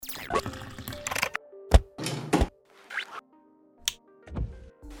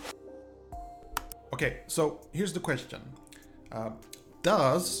Okay, so here's the question: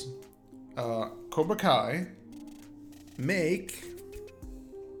 Does Cobra Kai make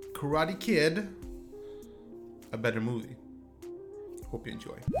Karate Kid a better movie? Hope you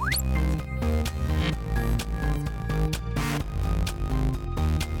enjoy.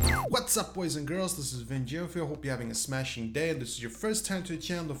 What's up, boys and girls? This is Vin Geoffrey. I hope you're having a smashing day, and this is your first time to the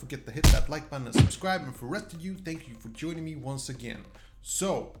channel. Don't forget to hit that like button and subscribe. And for the rest of you, thank you for joining me once again.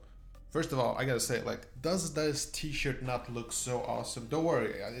 So, first of all, I gotta say, does this t-shirt not look so awesome? Don't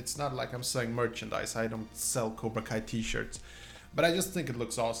worry, it's not like I'm selling merchandise. I don't sell Cobra Kai t-shirts, but I just think it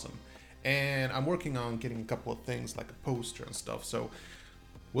looks awesome. And I'm working on getting a couple of things like a poster and stuff, so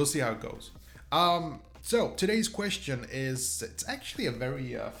we'll see how it goes. So today's question is, it's actually a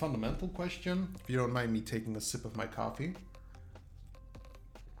very fundamental question. If you don't mind me taking a sip of my coffee.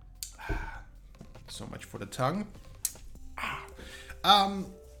 So much for the tongue.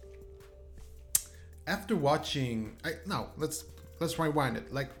 After watching, let's rewind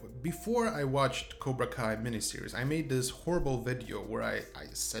it. Like, before I watched Cobra Kai miniseries, I made this horrible video where I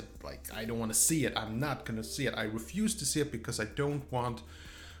said, like, I don't want to see it. I'm not gonna see it. I refuse to see it because I don't want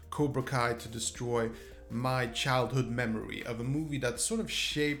Cobra Kai to destroy my childhood memory of a movie that sort of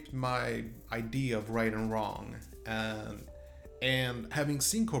shaped my idea of right and wrong. And having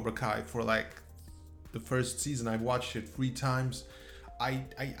seen Cobra Kai for like the first season, I've watched it 3 times. I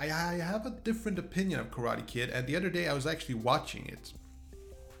have a different opinion of Karate Kid, and the other day I was actually watching it.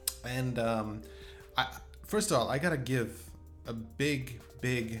 And first of all, I gotta give a big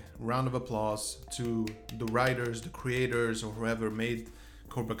round of applause to the writers, the creators, or whoever made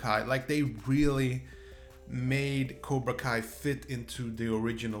Cobra Kai. Like, they really made Cobra Kai fit into the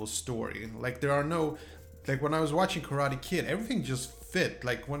original story. Like, there are no, like, when I was watching Karate Kid, everything just fit.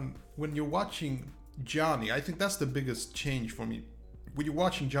 Like, when you're watching Johnny, I think that's the biggest change for me. When you're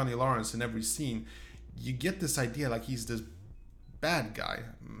watching Johnny Lawrence in every scene, you get this idea like he's this bad guy.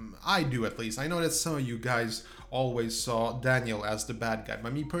 I do, at least. I know that some of you guys always saw Daniel as the bad guy,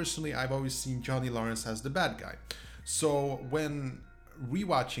 but me personally, I've always seen Johnny Lawrence as the bad guy. So when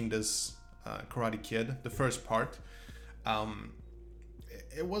rewatching this Karate Kid, the first part,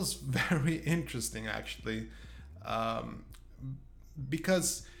 it was very interesting, actually,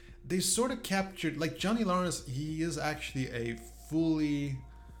 because they sort of captured, like, Johnny Lawrence, he is actually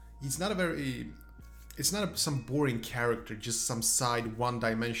he's not some boring character, just some side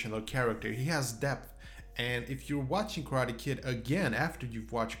one-dimensional character. He has depth. And if you're watching Karate Kid again after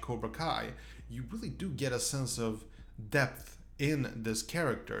you've watched Cobra Kai, you really do get a sense of depth in this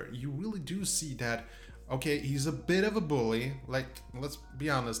character. You really do see that, okay, he's a bit of a bully. Like, let's be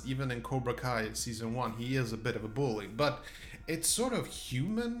honest, even in Cobra Kai season 1, he is a bit of a bully, but it's sort of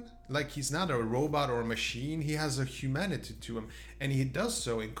human. Like, he's not a robot or a machine. He has a humanity to him, and he does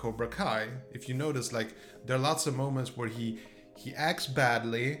so in Cobra Kai. If you notice, like, there are lots of moments where he acts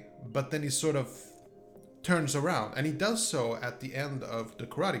badly, but then he sort of turns around, and he does so at the end of the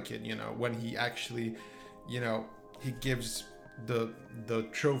Karate Kid, when he actually, he gives the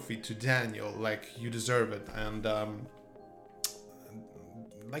trophy to Daniel, like, you deserve it. And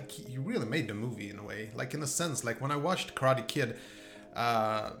like, he really made the movie in a way. Like, in a sense, like, when I watched Karate Kid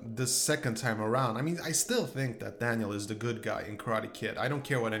the second time around, I mean, I still think that Daniel is the good guy in Karate Kid. I don't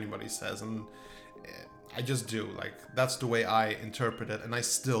care what anybody says, and I just do. Like, that's the way I interpret it, and I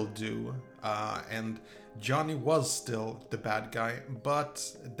still do. And Johnny was still the bad guy,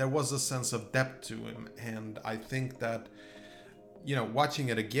 but there was a sense of depth to him, and I think that, watching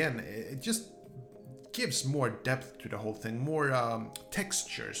it again, it just gives more depth to the whole thing, more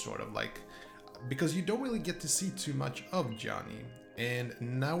texture, sort of, like, because you don't really get to see too much of Johnny. And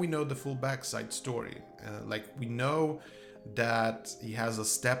now we know the full backside story. Like, we know that he has a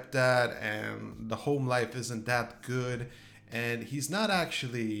stepdad and the home life isn't that good, and he's not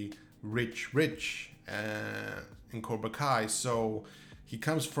actually rich in Cobra Kai. So he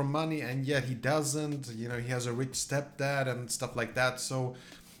comes from money, and yet he doesn't. He has a rich stepdad and stuff like that. So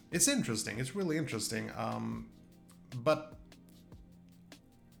it's interesting. It's really interesting. But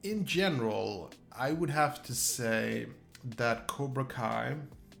in general, I would have to say that Cobra Kai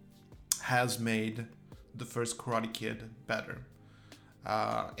has made the first Karate Kid better.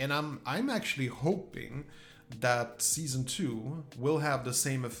 And I'm actually hoping that season 2 will have the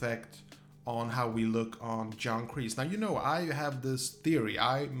same effect on how we look on John Kreese. Now, I have this theory.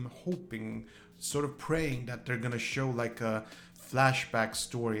 I'm hoping, sort of praying, that they're gonna show like a flashback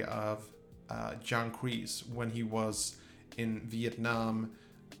story of John Kreese when he was in Vietnam.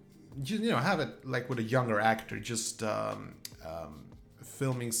 Just, have it like with a younger actor, just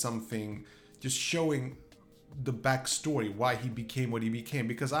filming something, just showing the backstory, why he became what he became,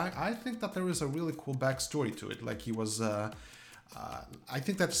 because I think that there is a really cool backstory to it. Like he was, I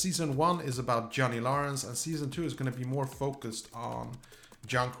think that season 1 is about Johnny Lawrence, and season 2 is going to be more focused on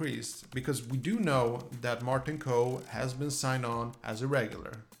John Kreese, because we do know that Martin Coe has been signed on as a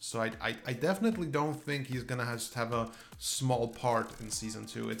regular. So I definitely don't think he's going to have a small part in season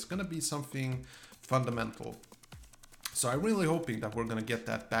 2. It's going to be something fundamental. So I'm really hoping that we're going to get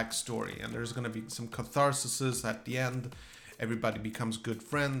that backstory, and there's going to be some catharsis at the end. Everybody becomes good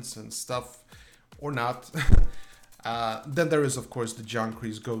friends and stuff, or not. Then there is, of course, the John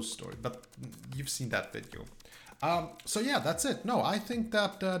Kreese ghost story, but you've seen that video. So yeah, that's it. No, I think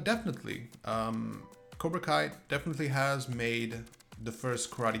that definitely Cobra Kai definitely has made the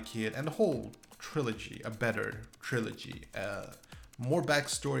first Karate Kid and the whole trilogy a better trilogy. More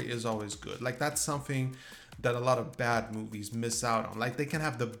backstory is always good. Like, that's something that a lot of bad movies miss out on. Like, they can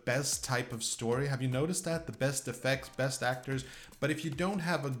have the best type of story. Have you noticed that? The best effects, best actors. But if you don't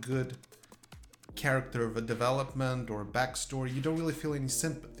have a good character of a development or a backstory, you don't really feel any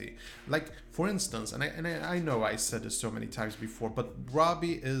sympathy. Like, for instance, and I know I said this so many times before, but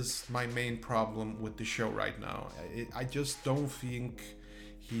Robbie is my main problem with the show right now. I just don't think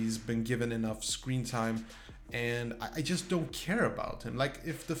he's been given enough screen time, and I just don't care about him. Like,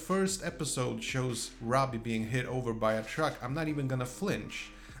 if the first episode shows Robbie being hit over by a truck, I'm not even gonna flinch.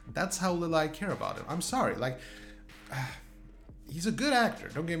 That's how little I care about him. I'm sorry. Like, he's a good actor,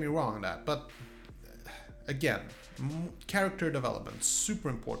 don't get me wrong on that, but again, character development, super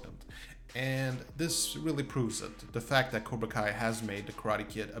important. And this really proves it. The fact that Cobra Kai has made The Karate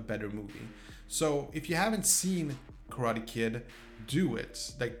Kid a better movie. So if you haven't seen Karate Kid, do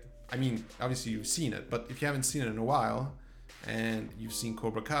it. Like, I mean, obviously you've seen it, but if you haven't seen it in a while and you've seen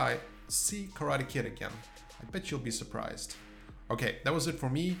Cobra Kai, see Karate Kid again. I bet you'll be surprised. Okay, that was it for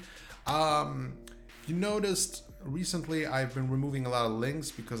me. You noticed recently I've been removing a lot of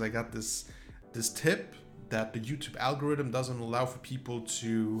links because I got this tip that the YouTube algorithm doesn't allow for people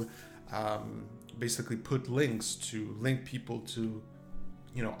to basically put links to link people to,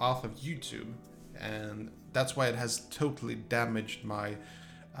 you know, off of YouTube. And that's why it has totally damaged my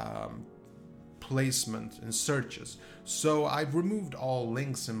placement in searches. So I've removed all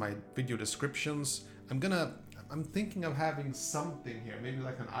links in my video descriptions. I'm thinking of having something here, maybe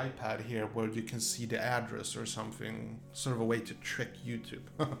like an iPad here, where you can see the address or something, sort of a way to trick YouTube.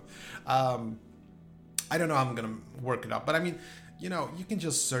 I don't know how I'm gonna work it out, but I mean, you know, you can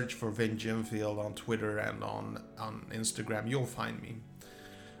just search for Vin Gymfield on Twitter and on Instagram. You'll find me.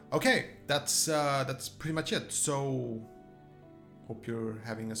 Okay, that's pretty much it. So hope you're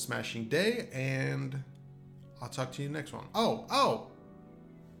having a smashing day, and I'll talk to you next one. Oh,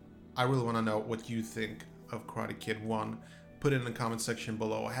 I really want to know what you think of Karate Kid 1. Put it in the comment section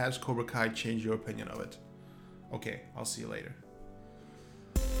below. Has Cobra Kai changed your opinion of it? Okay, I'll see you later.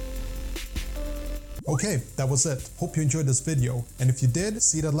 Okay, that was it. Hope you enjoyed this video. And if you did,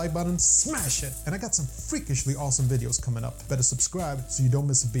 see that like button, smash it. And I got some freakishly awesome videos coming up. Better subscribe so you don't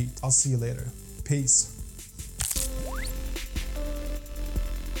miss a beat. I'll see you later. Peace.